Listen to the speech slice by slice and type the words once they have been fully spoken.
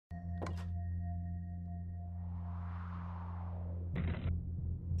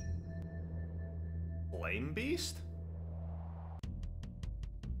Flame Beast?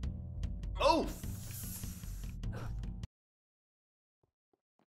 Oh!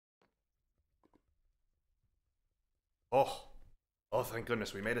 Oh. Oh, thank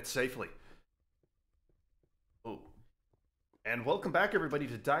goodness, we made it safely. Oh. And welcome back, everybody,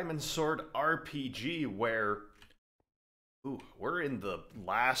 to Diamond Sword RPG, where... Ooh, we're in the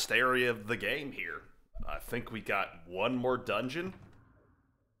last area of the game here. I think we got one more dungeon.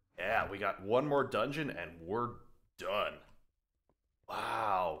 Yeah, we got one more dungeon, and we're done.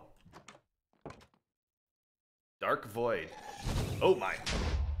 Wow. Dark Void. Oh my.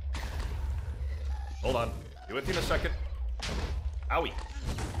 Hold on. Be with you in a second. Owie.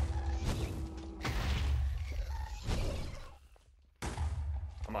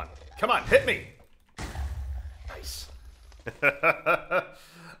 Come on. Come on, hit me! Nice.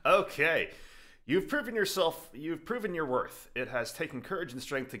 Okay. You've proven your worth. It has taken courage and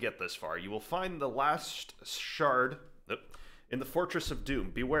strength to get this far. You will find the last shard in the Fortress of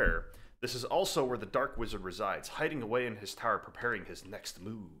Doom. Beware. This is also where the Dark Wizard resides, hiding away in his tower, preparing his next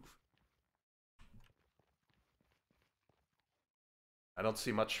move. I don't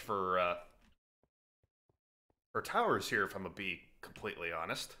see much for towers here, if I'm gonna be completely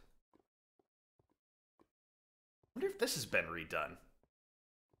honest. I wonder if this has been redone.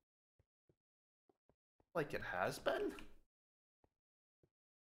 Like it has been?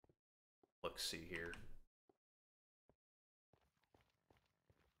 Let's see here.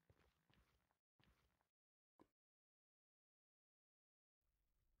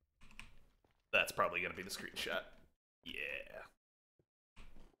 That's probably going to be the screenshot. Yeah.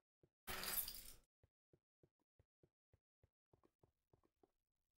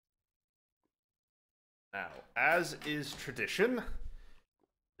 Now, as is tradition,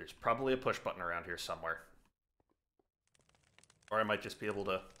 there's probably a push button around here somewhere. Or I might just be able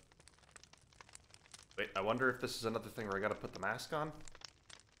to... Wait, I wonder if this is another thing where I gotta put the mask on?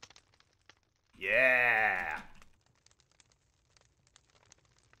 Yeah!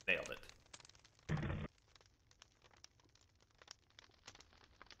 Nailed it.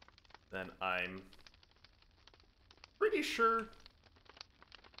 Then I'm pretty sure...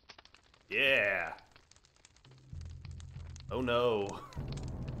 Yeah! Oh no.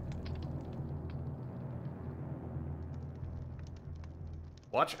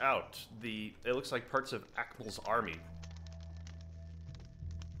 Watch out. It looks like parts of Akmal's army.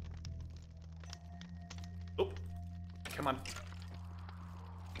 Oh, come on.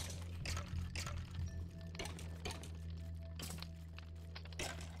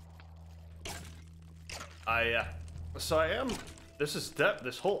 So I am...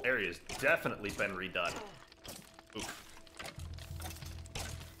 This whole area has definitely been redone. Oof.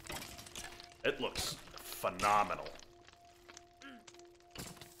 It looks phenomenal.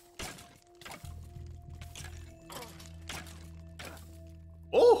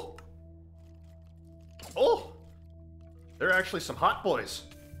 Oh! Oh! They're actually some hot boys.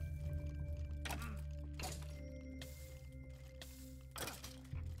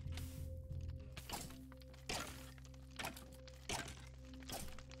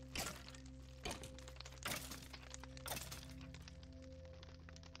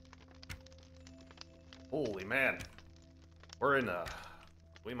 Holy man.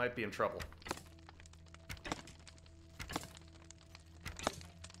 We might be in trouble.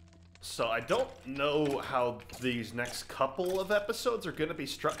 So I don't know how these next couple of episodes are going to be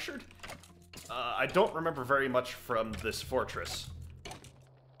structured. I don't remember very much from this fortress,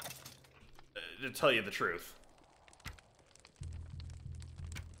 to tell you the truth.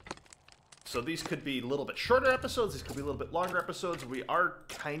 So these could be a little bit shorter episodes, these could be a little bit longer episodes. We are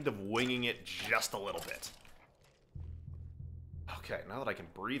kind of winging it just a little bit. Okay, now that I can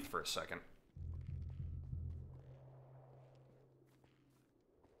breathe for a second.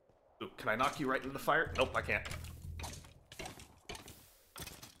 Ooh, can I knock you right into the fire? Nope, I can't.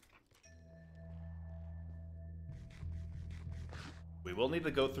 We will need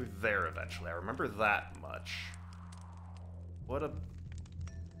to go through there eventually. I remember that much. What a...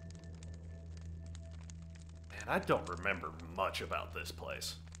 Man, I don't remember much about this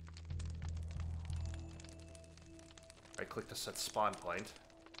place. Right-click to set spawn point.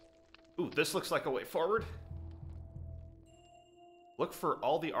 Ooh, this looks like a way forward. Look for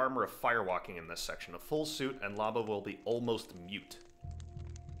all the armor of firewalking in this section. A full suit and lava will be almost mute.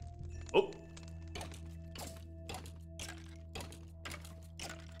 Oh!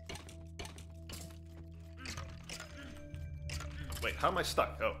 Wait, how am I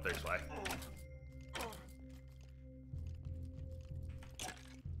stuck? Oh, there's why.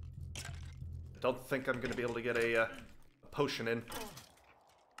 I don't think I'm going to be able to get a potion in.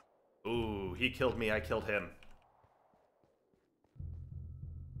 Ooh, he killed me, I killed him.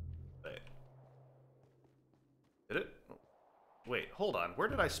 Wait. Did it? Wait, hold on. Where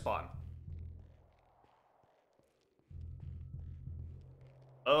did I spawn?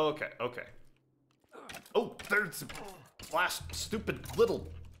 Okay, okay. Oh, there's a last stupid little...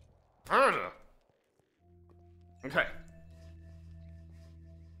 Okay.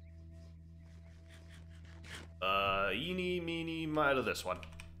 Eeny, meeny, miny to this one.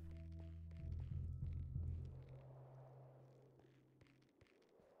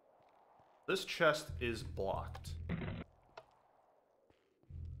 This chest is blocked.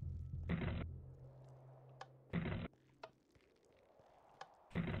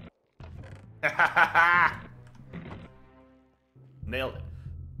 Nailed it.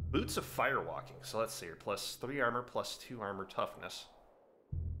 Boots of firewalking. So let's see here. Plus 3 armor, plus 2 armor toughness.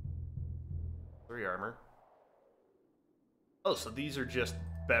 3 armor. Oh, so these are just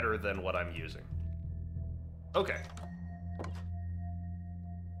better than what I'm using. Okay.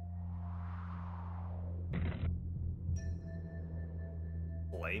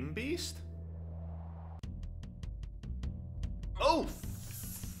 Flame Beast? Oh!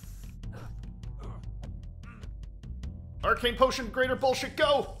 Arcane Potion, greater bullshit,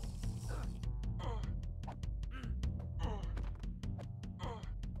 go!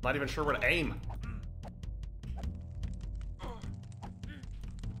 Not even sure where to aim.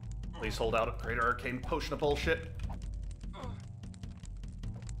 Please hold out a greater arcane potion of bullshit.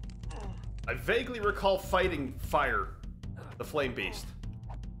 I vaguely recall fighting fire, the flame beast.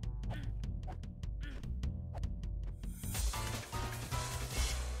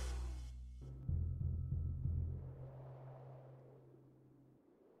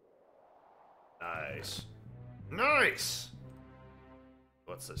 Nice. Nice!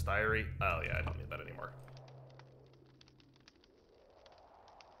 What's this, diary? Oh yeah, I don't need that anymore.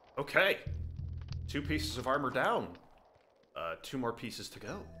 Okay. 2 pieces of armor down. 2 more pieces to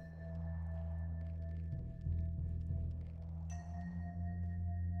go.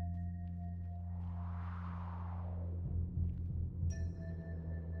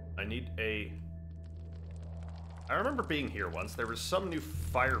 I need a... I remember being here once. There was some new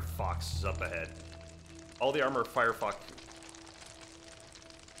Firefoxes up ahead. All the armor of Firefox...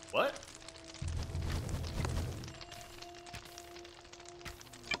 What?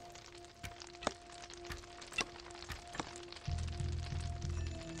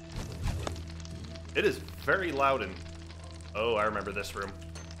 It is very loud and... Oh, I remember this room.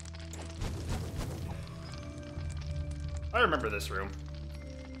 I remember this room.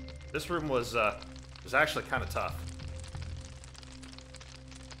 This room was actually kind of tough.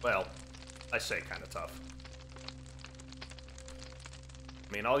 Well, I say kind of tough.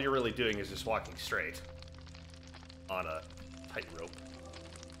 I mean, all you're really doing is just walking straight on a tightrope.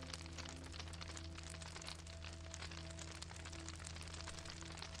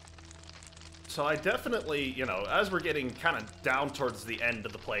 So I definitely, you know, as we're getting kind of down towards the end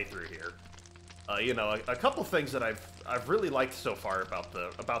of the playthrough here, you know, a couple things that I've really liked so far about the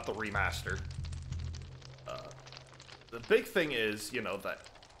remaster. The big thing is, you know, that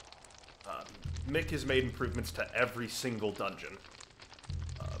Mick has made improvements to every single dungeon.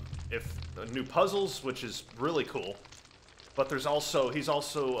 If new puzzles, which is really cool, but he's also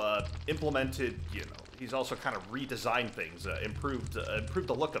implemented, you know, he's also kind of redesigned things, improved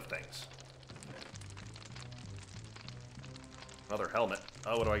the look of things. Another helmet.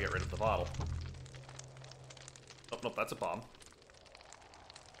 Oh, what do I get rid of? The bottle. Oh, nope, that's a bomb.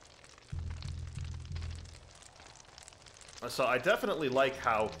 So I definitely like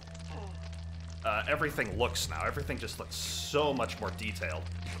how everything looks now. Everything just looks so much more detailed.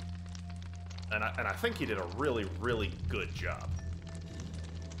 And I think he did a really, really good job.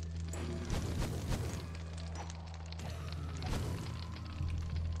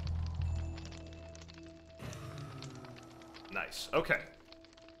 Nice. Okay.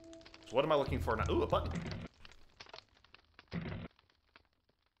 So what am I looking for now? Ooh, a button.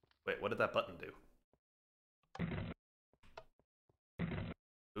 Wait, what did that button do?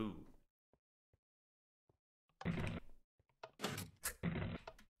 Ooh.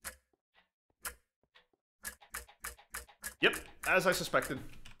 Yep, as I suspected.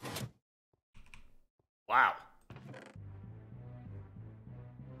 Wow.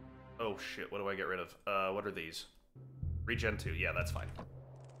 Oh shit, what do I get rid of? What are these? Regen 2, yeah, that's fine.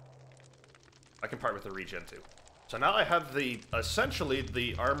 I can part with the Regen 2. So now I have essentially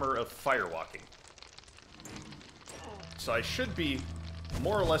the armor of firewalking. So I should be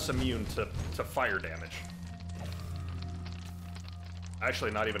more or less immune to fire damage.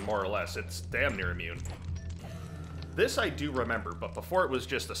 Actually, not even more or less, it's damn near immune. This I do remember, but before it was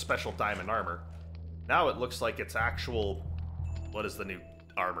just a special diamond armor. Now it looks like it's actual... What is the new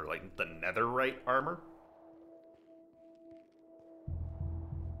armor? Like, the netherite armor?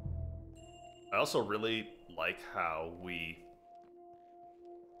 I also really like how we...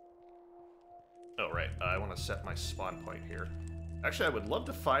 Oh, right. I want to set my spawn point here. Actually, I would love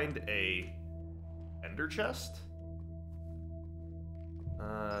to find a ender chest.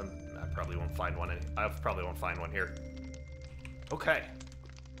 I probably won't find one. I probably won't find one here. Okay.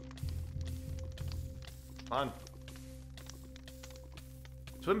 Come on.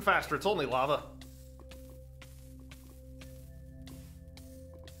 Swim faster. It's only lava.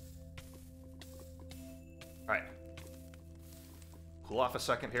 Alright. Cool off a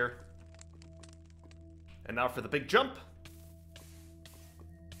second here. And now for the big jump.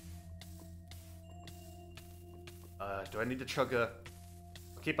 Do I need to chug a...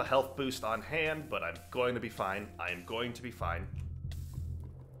 I'll keep a health boost on hand, but I'm going to be fine. I am going to be fine.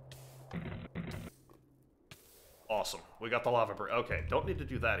 Awesome. We got the lava bird. Okay, don't need to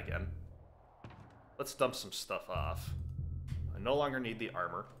do that again. Let's dump some stuff off. I no longer need the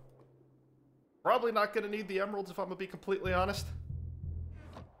armor. Probably not going to need the emeralds if I'm going to be completely honest.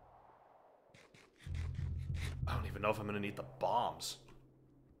 I don't even know if I'm going to need the bombs.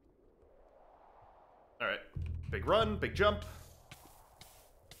 Alright. Big run, big jump.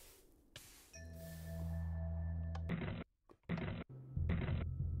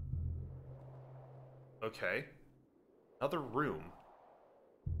 Okay. Another room.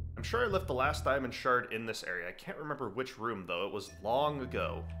 I'm sure I left the last diamond shard in this area. I can't remember which room, though. It was long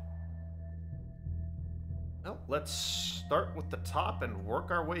ago. Well, let's start with the top and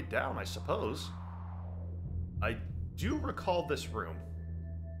work our way down, I suppose. I do recall this room.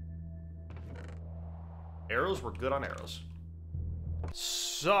 Arrows were good on arrows.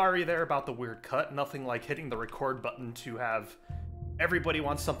 Sorry there about the weird cut. Nothing like hitting the record button to have everybody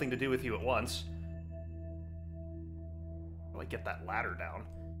wants something to do with you at once. How do I get that ladder down?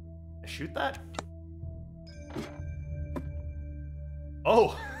 I shoot that?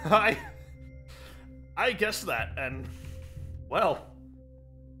 Oh, I guessed that, and, well.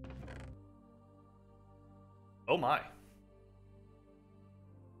 Oh my.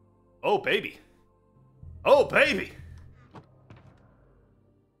 Oh, baby. Oh, baby!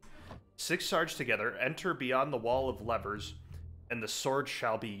 6 shards together, enter beyond the wall of levers, and the sword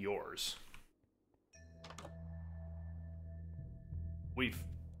shall be yours. We've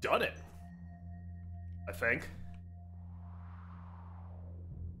done it. I think.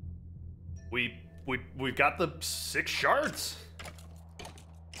 We've got the 6 shards.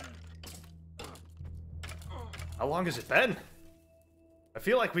 How long has it been? I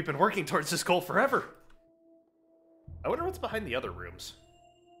feel like we've been working towards this goal forever. I wonder what's behind the other rooms.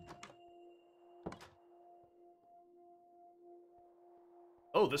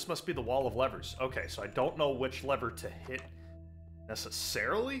 Oh, this must be the wall of levers. Okay, so I don't know which lever to hit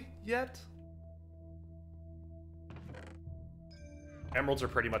necessarily yet. Emeralds are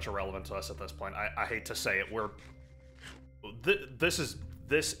pretty much irrelevant to us at this point. I hate to say it.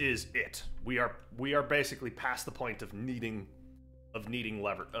 This is it. We are basically past the point of needing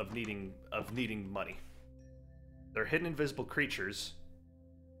money. They're hidden invisible creatures.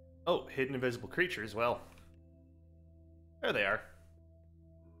 Oh, hidden invisible creatures. Well, there they are.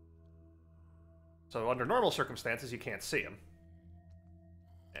 So under normal circumstances, you can't see them.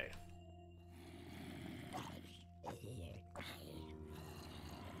 Hey.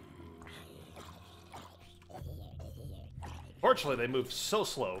 Fortunately, they move so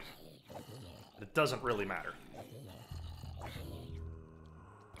slow that it doesn't really matter.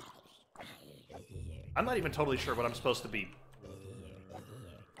 I'm not even totally sure what I'm supposed to be.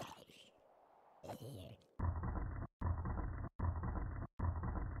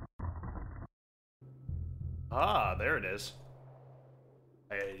 Ah, there it is.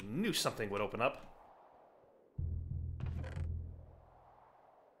 I knew something would open up.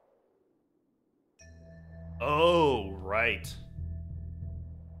 Oh, right.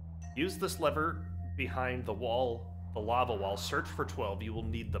 Use this lever behind the wall, the lava wall. Search for 12. You will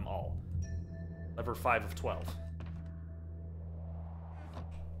need them all. Lever 5 of 12.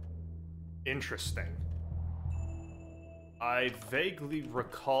 Interesting. I vaguely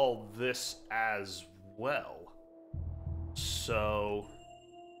recall this as well. So...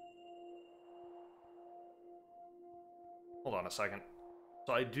 hold on a second.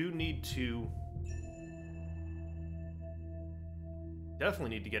 So I do need to...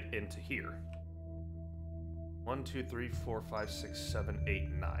 definitely need to get into here. 1, 2, 3, 4, 5, 6, 7, 8,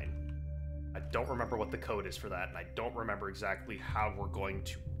 9. I don't remember what the code is for that, and I don't remember exactly how we're going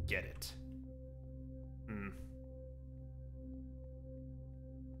to get it.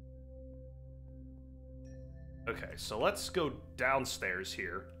 Okay, so let's go downstairs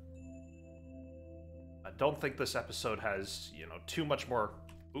here. I don't think this episode has, you know, too much more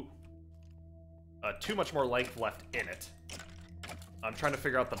length left in it. I'm trying to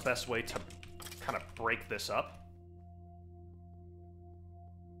figure out the best way to kind of break this up.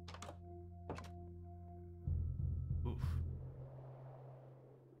 Oof.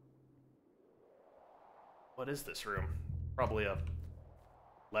 What is this room? Probably a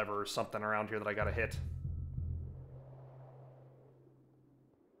lever or something around here that I gotta hit.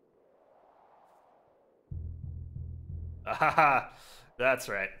 Ahaha! That's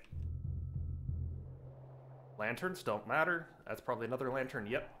right. Lanterns don't matter. That's probably another lantern.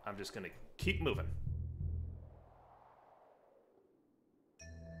 Yep, I'm just gonna keep moving.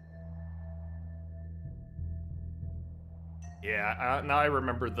 Yeah, now I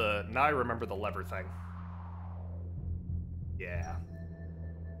remember the lever thing. Yeah.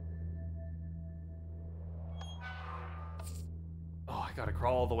 Oh, I gotta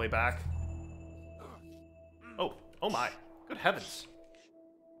crawl all the way back. Oh my. Good heavens.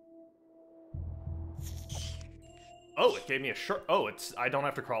 Oh, it gave me a short... Oh, I don't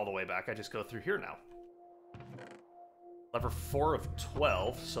have to crawl all the way back. I just go through here now. Lever 4 of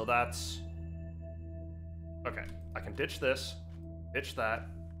 12, so that's... Okay, I can ditch this, ditch that,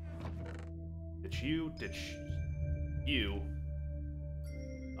 ditch you, ditch you.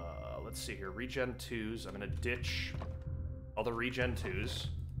 Let's see here, regen 2s. I'm gonna ditch all the regen 2s.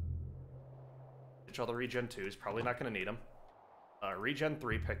 Ditch all the regen 2s, probably not gonna need them. Regen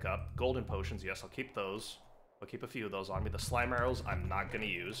 3 pickup, golden potions, yes, I'll keep those. I'll keep a few of those on me. The slime arrows, I'm not gonna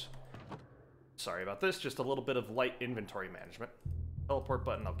use. Sorry about this, just a little bit of light inventory management. Teleport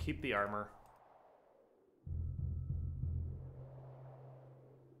button, I'll keep the armor.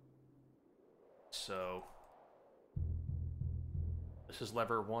 So, this is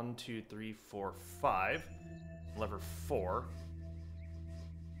lever 1, 2, 3, 4, 5. Lever 4.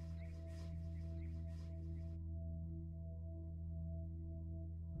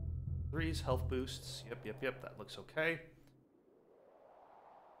 Threes, health boosts. Yep, that looks okay.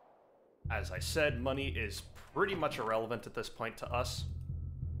 As I said, money is pretty much irrelevant at this point to us.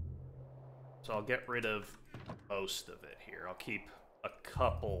 So I'll get rid of most of it here. I'll keep a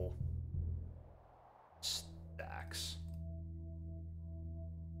couple stacks.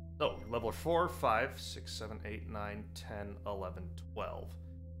 So, level 4, 5, 6, 7, 8, 9, 10, 11, 12.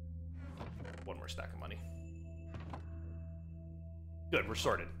 One more stack of money. Good, we're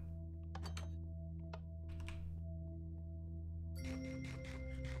sorted.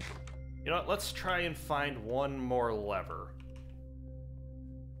 You know what, let's try and find one more lever.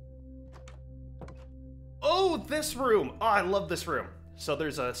 Oh, this room! Oh, I love this room. So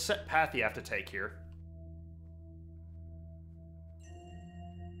there's a set path you have to take here.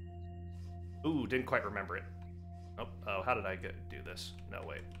 Ooh, didn't quite remember it. Oh, how did I do this? No,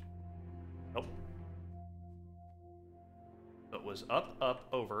 wait. Nope. It was up, up,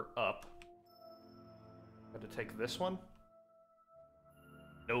 over, up. Had to take this one?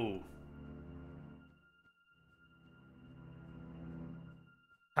 No.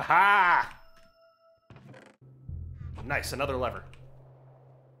 Haha! Nice, another lever.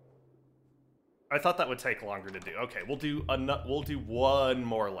 I thought that would take longer to do. Okay, we'll do one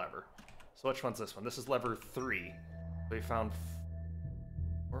more lever. So which one's this one? This is lever 3. We found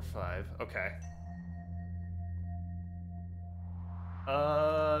 4, 5. Okay.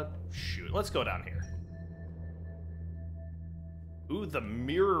 Shoot. Let's go down here. Ooh, the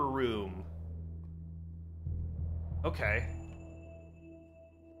mirror room. Okay.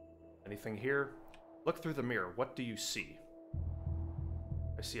 Anything here? Look through the mirror. What do you see?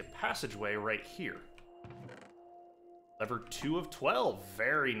 I see a passageway right here. Lever 2 of 12.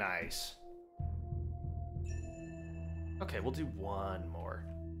 Very nice. Okay, we'll do one more.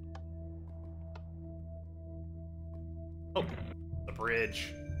 Oh, the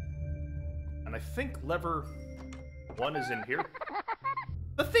bridge. And I think lever 1 is in here.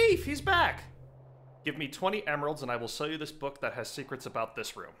 The thief! He's back! Give me 20 emeralds and I will sell you this book that has secrets about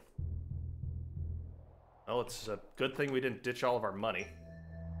this room. Well, it's a good thing we didn't ditch all of our money,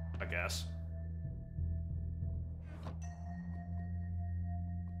 I guess.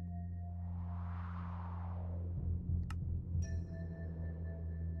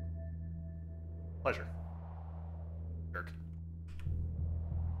 Pleasure. Jerk.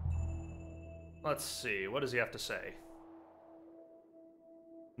 Let's see, what does he have to say?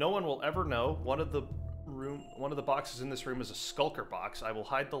 No one will ever know. One of the boxes in this room is a skulker box. I will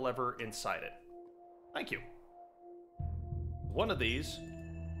hide the lever inside it. Thank you. One of these,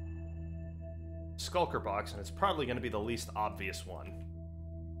 skulker box, and it's probably going to be the least obvious one.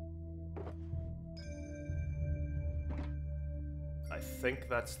 think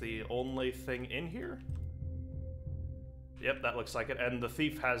that's the only thing in here. Yep, that looks like it. And the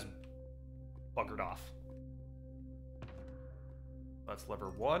thief has buggered off. That's lever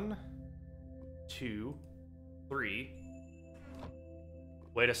 1, 2, 3.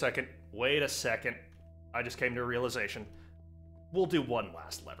 Wait a second. Wait a second. I just came to a realization. We'll do one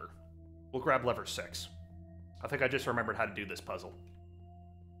last lever. We'll grab lever 6. I think I just remembered how to do this puzzle.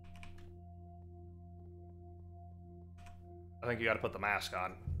 I think you gotta put the mask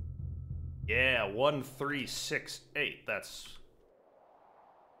on. Yeah, 1, 3, 6, 8.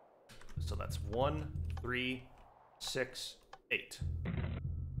 So that's 1, 3, 6, 8.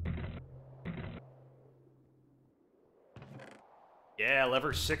 Yeah,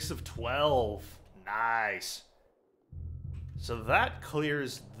 lever 6 of 12. Nice. So that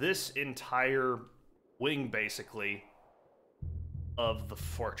clears this entire wing, basically, of the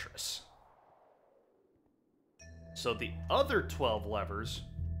fortress. So the other 12 levers,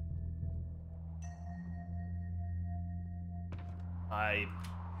 I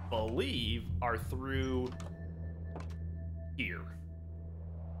believe, are through here.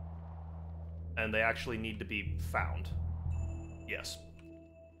 And they actually need to be found. Yes.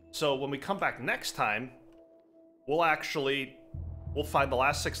 So when we come back next time, we'll find the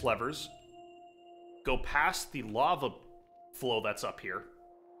last 6 levers, go past the lava flow that's up here,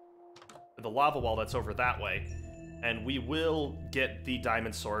 the lava wall that's over that way, and we will get the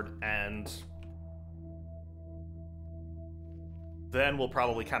diamond sword, and then we'll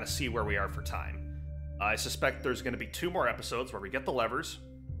probably kind of see where we are for time. I suspect there's going to be 2 more episodes where we get the levers,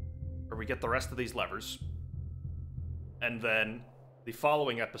 or we get the rest of these levers, and then the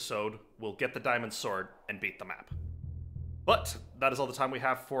following episode, we'll get the diamond sword and beat the map. But that is all the time we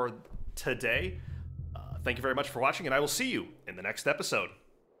have for today. Thank you very much for watching, and I will see you in the next episode.